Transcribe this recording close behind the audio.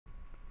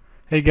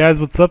Hey guys,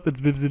 what's up? It's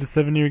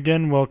Bibsy7 here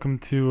again. Welcome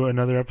to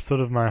another episode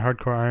of my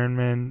Hardcore Iron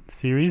Man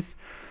series.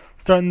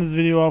 Starting this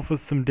video off with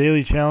some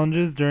daily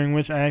challenges, during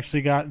which I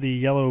actually got the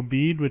yellow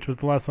bead, which was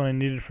the last one I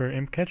needed for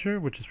Imp Catcher,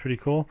 which is pretty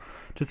cool.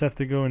 Just have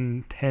to go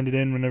and hand it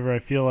in whenever I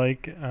feel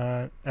like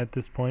at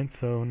this point,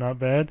 so not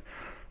bad.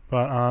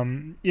 But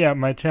yeah,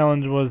 my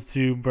challenge was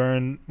to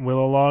burn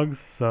willow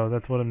logs, so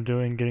that's what I'm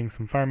doing, getting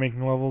some fire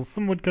making levels,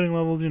 some wood cutting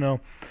levels,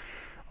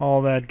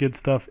 all that good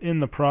stuff in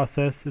the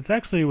process. It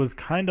actually was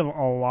kind of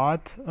a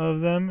lot of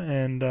them,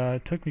 and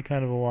it took me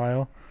kind of a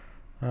while.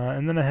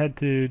 And then I had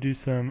to do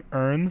some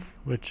urns,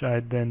 which I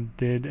then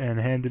did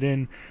and handed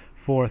in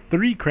for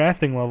 3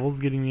 crafting levels,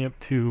 getting me up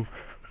to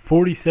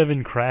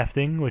 47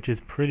 crafting, which is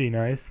pretty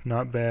nice,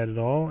 not bad at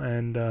all.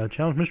 And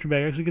Challenge Mystery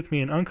Bag actually gets me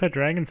an uncut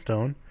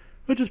dragonstone,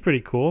 which is pretty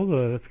cool.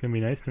 That's going to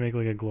be nice to make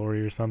like a glory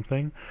or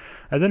something.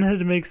 I then had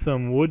to make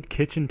some wood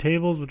kitchen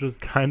tables, which was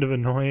kind of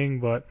annoying,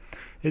 but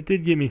it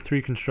did get me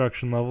 3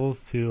 construction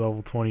levels to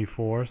level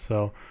 24,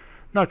 so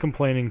not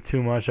complaining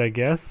too much, I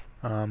guess.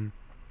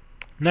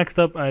 Next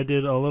up, I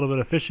did a little bit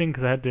of fishing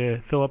because I had to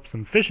fill up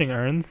some fishing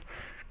urns.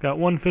 Got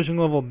 1 fishing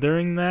level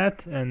during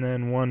that, and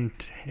then 1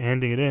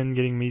 handing it in,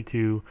 getting me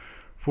to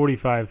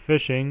 45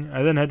 fishing.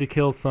 I then had to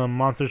kill some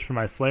monsters for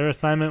my Slayer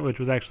assignment, which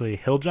was actually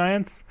hill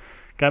giants.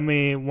 Got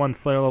me 1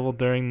 Slayer level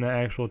during the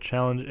actual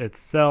challenge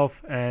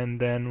itself, and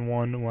then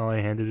 1 while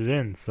I handed it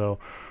in. So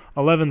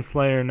 11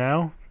 Slayer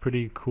now.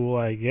 Pretty cool,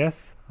 I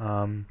guess.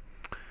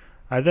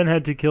 I then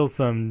had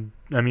to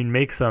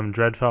make some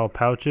Dreadfowl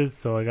pouches,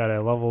 so I got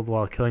it leveled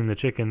while killing the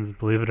chickens,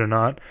 believe it or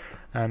not.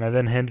 And I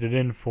then handed it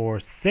in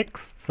for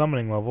 6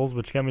 summoning levels,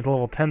 which got me to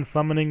level 10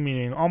 summoning,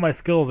 meaning all my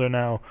skills are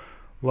now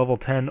level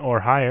 10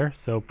 or higher,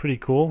 so pretty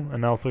cool.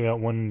 And I also got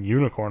 1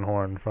 unicorn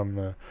horn from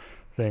the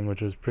thing,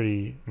 which was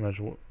pretty much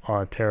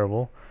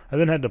terrible. I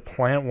then had to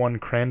plant 1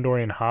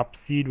 Crandorian hop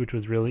seed, which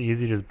was really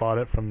easy, just bought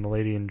it from the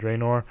lady in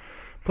Draenor.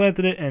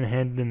 Planted it and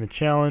handed in the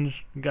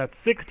challenge. Got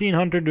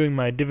 1600 doing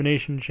my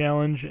divination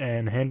challenge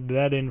and handed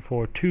that in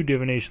for 2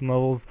 divination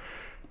levels,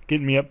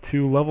 getting me up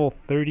to level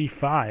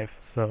 35.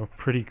 So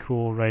pretty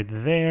cool right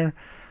there.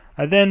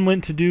 I then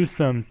went to do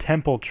some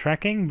temple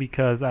trekking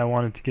because I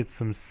wanted to get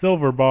some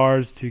silver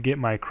bars to get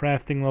my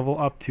crafting level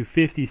up to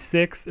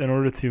 56 in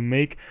order to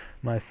make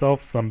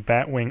myself some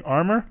Batwing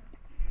armor.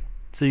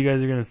 So you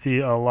guys are going to see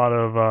a lot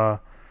of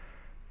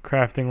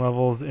crafting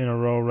levels in a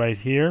row right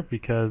here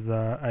because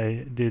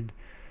I did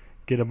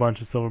get a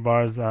bunch of silver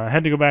bars. I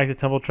had to go back to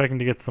temple trekking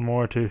to get some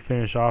more to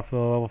finish off the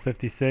level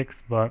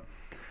 56, but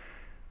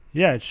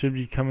yeah, it should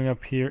be coming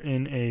up here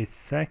in a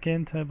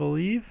second, I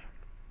believe.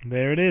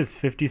 There it is,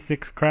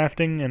 56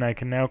 crafting, and I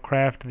can now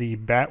craft the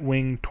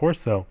Batwing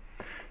torso.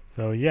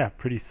 So yeah,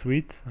 pretty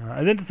sweet.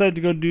 I then decided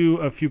to go do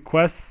a few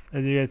quests.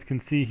 As you guys can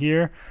see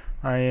here,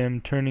 I am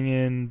turning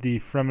in the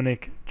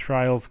Fremennik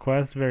Trials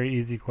quest, very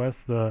easy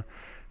quest. The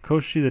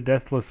Koschei the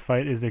Deathless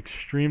fight is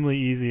extremely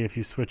easy if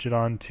you switch it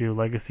on to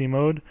Legacy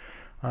mode.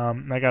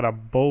 I got a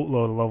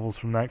boatload of levels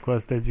from that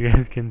quest, as you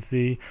guys can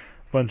see.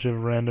 Bunch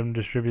of random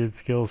distributed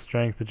skills: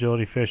 strength,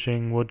 agility,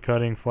 fishing,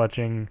 woodcutting,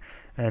 fletching,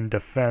 and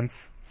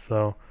defense.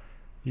 So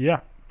yeah,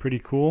 pretty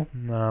cool.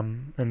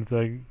 And it's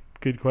a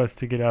good quest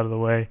to get out of the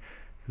way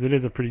because it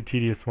is a pretty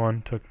tedious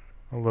one. Took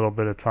a little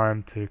bit of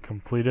time to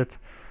complete it.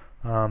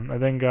 I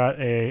then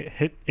got a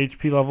hit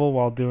HP level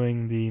while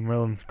doing the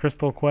Merlin's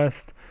Crystal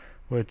quest,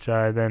 which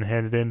I then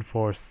handed in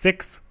for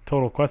 6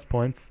 total quest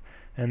points.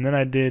 And then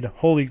I did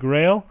Holy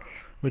Grail,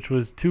 which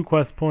was 2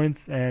 quest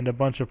points and a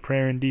bunch of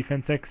prayer and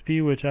defense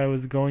XP, which I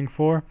was going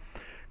for.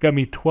 Got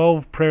me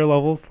 12 prayer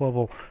levels to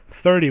level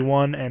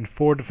 31 and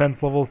 4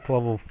 defense levels to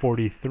level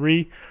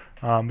 43.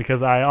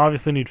 Because I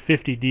obviously need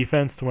 50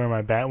 defense to wear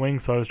my Batwing,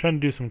 so I was trying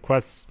to do some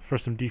quests for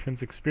some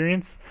defense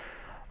experience.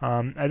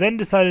 I then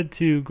decided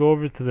to go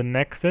over to the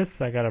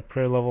Nexus. I got a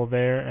prayer level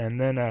there, and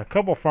then a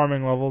couple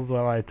farming levels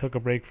while I took a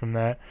break from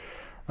that.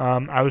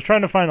 I was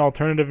trying to find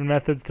alternative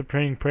methods to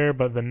praying prayer,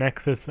 but the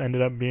Nexus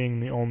ended up being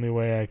the only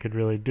way I could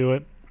really do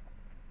it.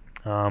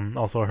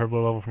 Also a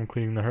herbal level from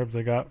cleaning the herbs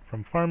I got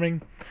from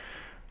farming.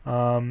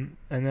 And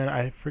then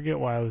I forget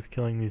why I was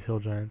killing these hill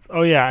giants.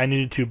 Oh yeah, I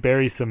needed to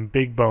bury some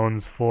big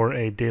bones for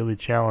a daily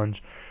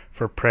challenge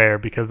for prayer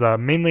because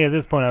mainly at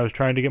this point I was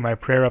trying to get my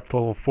prayer up to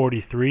level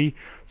 43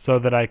 so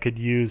that I could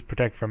use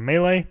protect from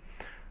melee.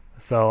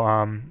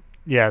 So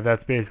yeah,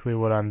 that's basically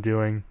what I'm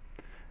doing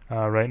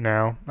right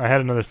now. I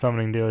had another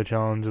summoning daily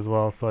challenge as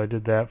well, so I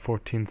did that,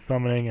 14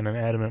 summoning and an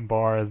adamant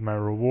bar as my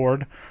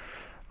reward.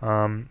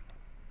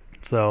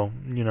 So,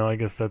 I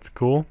guess that's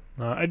cool.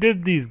 I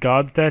did these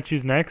god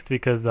statues next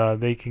because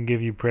they can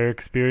give you prayer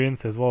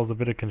experience as well as a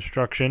bit of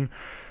construction.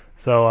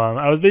 So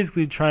I was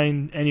basically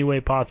trying any way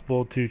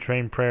possible to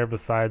train prayer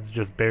besides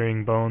just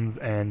burying bones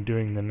and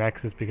doing the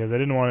Nexus because I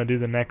didn't want to do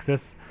the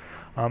Nexus.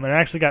 And I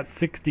actually got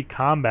 60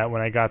 combat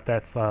when I got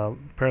that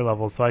prayer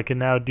level, so I can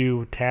now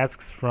do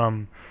tasks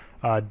from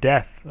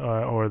Death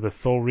or the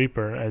Soul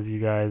Reaper, as you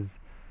guys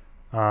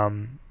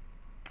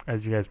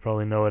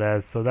probably know it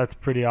as. So that's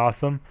pretty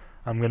awesome.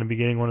 I'm going to be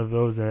getting one of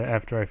those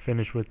after I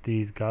finish with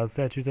these god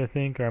statues, I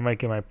think, or I might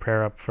get my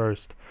prayer up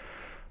first.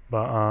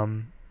 But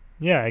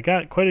yeah, I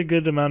got quite a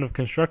good amount of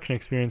construction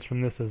experience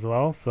from this as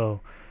well. So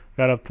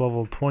got up to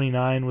level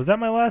 29. Was that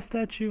my last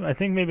statue? I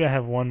think maybe I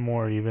have one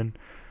more even.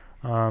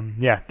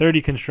 Yeah,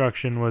 30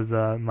 construction was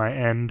my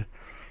end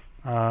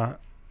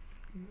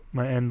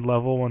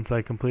level once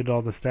I completed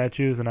all the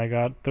statues, and I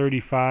got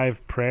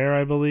 35 prayer,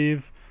 I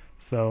believe.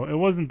 So it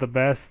wasn't the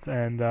best,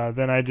 and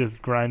then I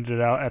just grinded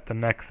it out at the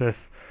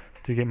Nexus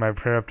to get my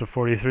prayer up to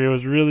 43. It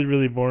was really,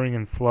 really boring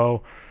and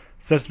slow,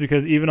 especially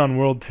because even on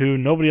World 2,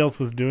 nobody else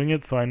was doing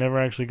it, so I never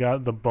actually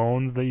got the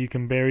bones that you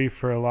can bury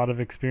for a lot of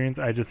experience.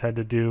 I just had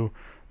to do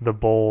the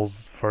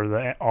bowls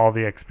for all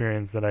the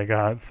experience that I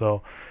got,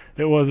 so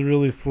it was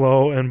really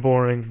slow and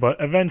boring, but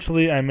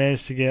eventually I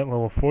managed to get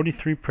level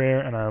 43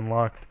 prayer, and I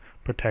unlocked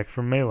Protect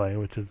from Melee,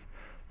 which is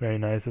very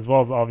nice, as well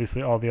as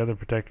obviously all the other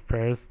protected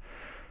prayers.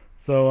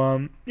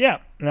 So yeah,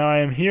 now I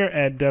am here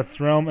at Death's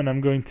Realm, and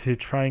I'm going to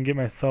try and get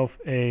myself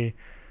a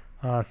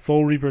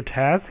Soul Reaper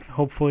task,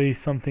 hopefully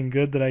something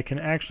good that I can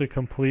actually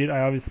complete.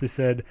 I obviously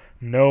said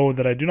no,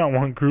 that I do not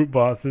want group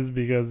bosses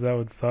because that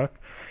would suck.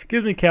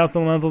 Gives me Chaos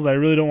Elementals. I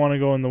really don't want to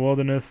go in the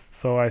wilderness,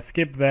 so I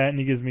skip that, and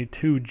he gives me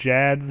 2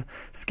 Jads.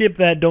 Skip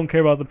that, don't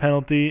care about the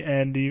penalty,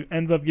 and he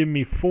ends up giving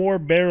me 4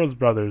 Barrows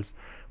Brothers,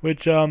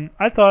 which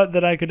I thought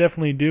that I could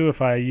definitely do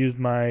if I used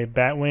my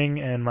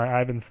Batwing and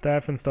my Ivan's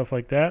Staff and stuff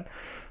like that.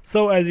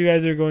 So as you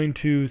guys are going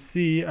to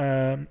see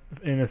in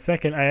a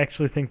second, I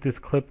actually think this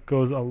clip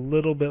goes a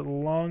little bit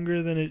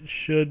longer than it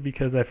should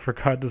because I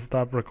forgot to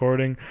stop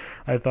recording.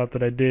 I thought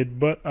that I did,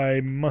 but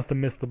I must have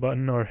missed the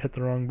button or hit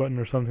the wrong button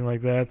or something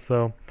like that.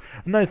 So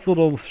a nice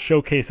little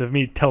showcase of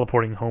me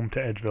teleporting home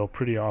to Edgeville.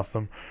 Pretty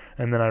awesome.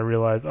 And then I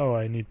realized, oh,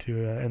 I need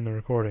to end the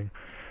recording.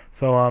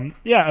 So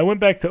yeah, I went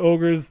back to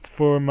Ogres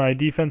for my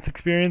defense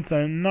experience.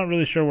 I'm not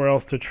really sure where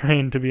else to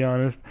train, to be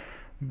honest,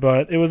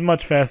 but it was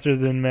much faster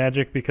than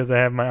Magic because I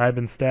have my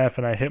Ivan Staff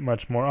and I hit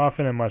much more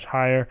often and much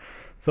higher.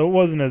 So it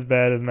wasn't as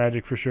bad as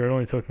Magic for sure. It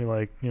only took me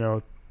like,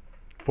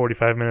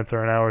 45 minutes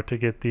or an hour to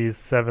get these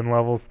 7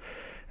 levels.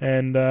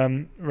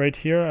 And right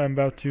here, I'm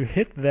about to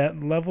hit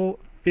that level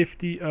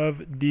 50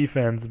 of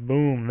defense.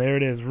 Boom, there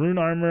it is. Rune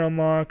Armor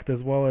unlocked,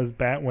 as well as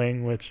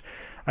Batwing, which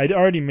I'd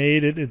already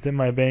made it. It's in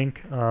my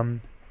bank.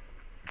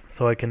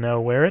 So I can now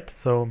wear it,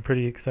 so I'm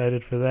pretty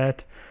excited for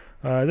that.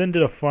 I then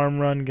did a farm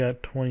run,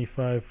 got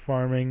 25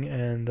 farming,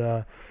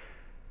 and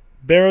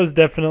Barrows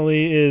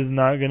definitely is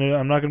not gonna.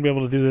 I'm not gonna be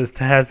able to do this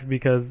task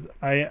because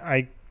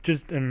I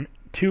just am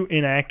too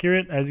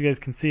inaccurate. As you guys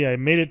can see, I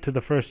made it to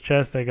the first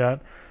chest. I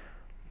got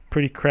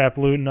pretty crap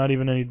loot, not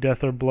even any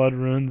death or blood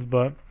runes,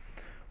 but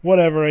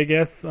whatever, I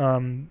guess.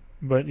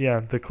 But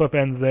yeah, the clip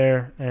ends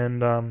there,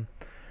 and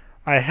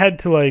I had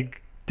to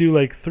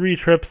do 3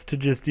 trips to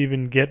just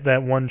even get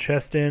that one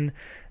chest in,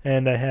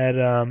 and I had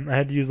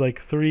to use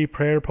 3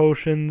 prayer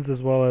potions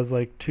as well as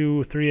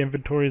 3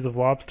 inventories of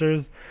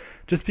lobsters,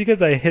 just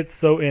because I hit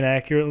so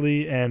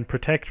inaccurately, and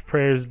protect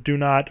prayers do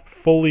not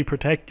fully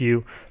protect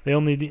you. They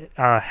only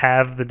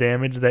have the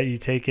damage that you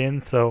take in,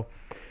 so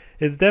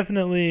it's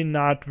definitely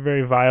not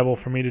very viable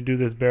for me to do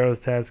this Barrows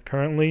task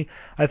currently.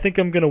 I think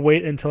I'm going to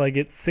wait until I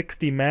get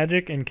 60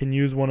 magic and can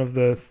use one of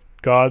the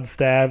god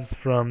staves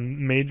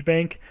from Mage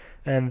Bank,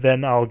 and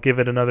then I'll give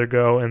it another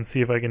go and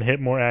see if I can hit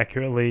more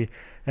accurately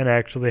and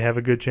actually have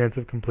a good chance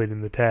of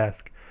completing the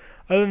task.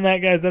 Other than that,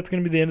 guys, that's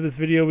going to be the end of this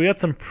video. We got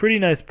some pretty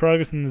nice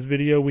progress in this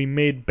video. We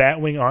made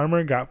Batwing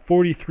armor, got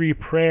 43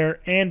 prayer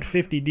and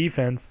 50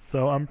 defense,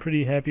 so I'm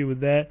pretty happy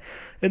with that.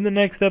 In the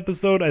next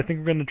episode, I think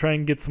we're going to try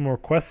and get some more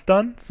quests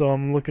done, so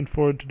I'm looking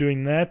forward to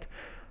doing that.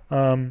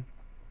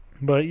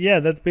 But yeah,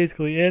 that's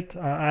basically it.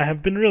 I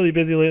have been really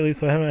busy lately,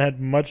 so I haven't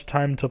had much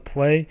time to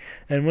play.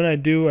 And when I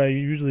do, I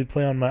usually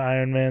play on my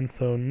Iron Man,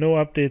 so no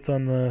updates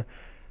on the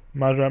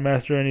Mazrat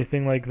Master or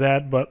anything like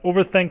that. But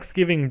over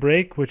Thanksgiving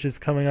break, which is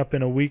coming up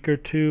in a week or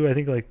two, I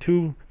think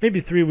 2,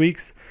 maybe 3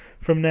 weeks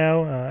from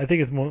now. I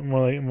think it's more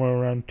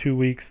around 2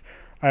 weeks.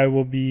 I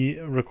will be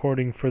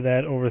recording for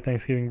that over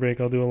Thanksgiving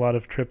break. I'll do a lot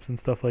of trips and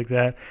stuff like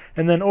that.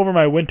 And then over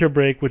my winter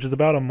break, which is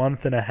about a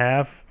month and a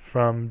half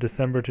from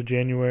December to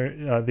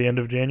January, the end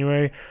of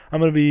January, I'm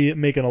going to be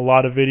making a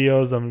lot of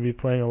videos. I'm going to be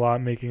playing a lot,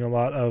 making a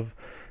lot of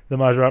the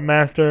Mazrat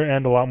Master,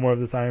 and a lot more of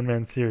this Iron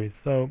Man series.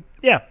 So,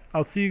 yeah,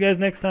 I'll see you guys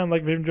next time.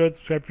 Like if you enjoyed,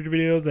 subscribe for future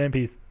videos, and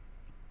peace.